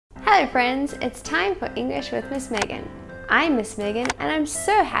Hello friends, it's time for English with Miss Megan. I'm Miss Megan and I'm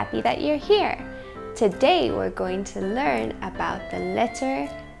so happy that you're here. Today we're going to learn about the letter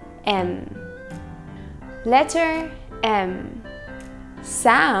M. Letter M.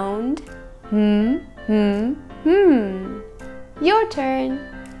 Sound Your turn.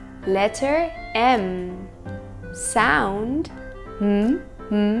 Letter M. Sound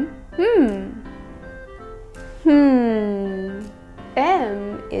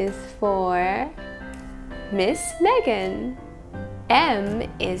M is for Miss Megan.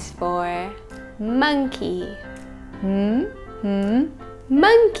 M is for monkey.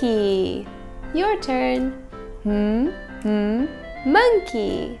 Monkey. Your turn.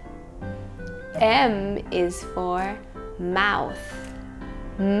 Monkey. M is for mouth.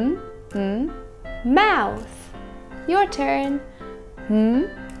 Mouth. Your turn.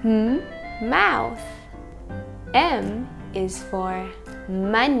 Mouth. M is for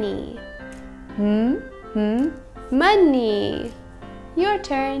money. Money. Your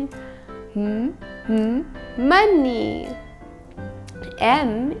turn. Money.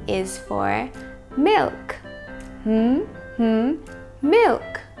 M is for milk.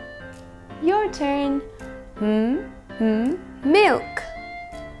 Milk. Your turn. Milk.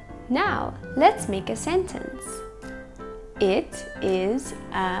 Now, let's make a sentence. It is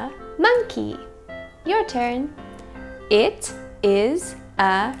a monkey. Your turn. It is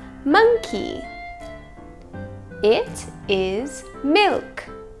a monkey. It is milk.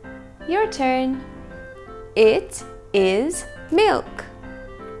 Your turn. It is milk.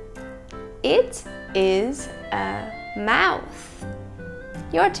 It is a mouth.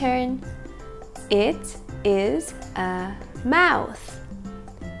 Your turn. It is a mouth.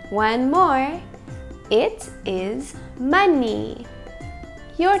 One more. It is money.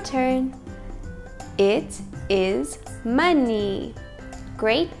 Your turn. It is money.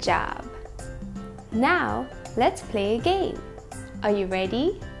 Great job. Now, let's play a game. Are you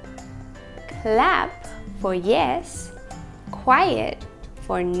ready? Clap for yes, quiet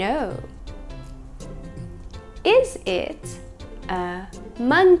for no. Is it a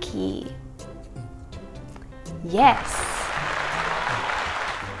monkey? Yes.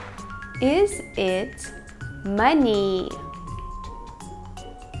 Is it money?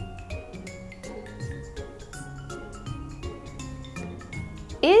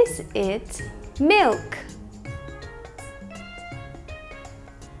 Is it milk?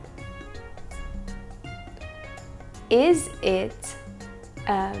 Is it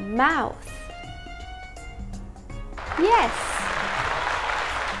a mouth? Yes!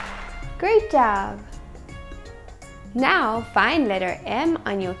 Great job! Now find letter M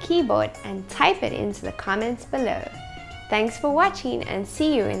on your keyboard and type it into the comments below. Thanks for watching and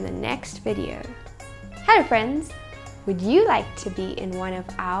see you in the next video. Hello friends! Would you like to be in one of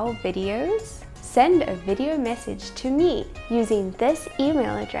our videos? Send a video message to me using this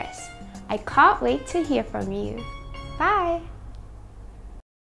email address. I can't wait to hear from you. Bye!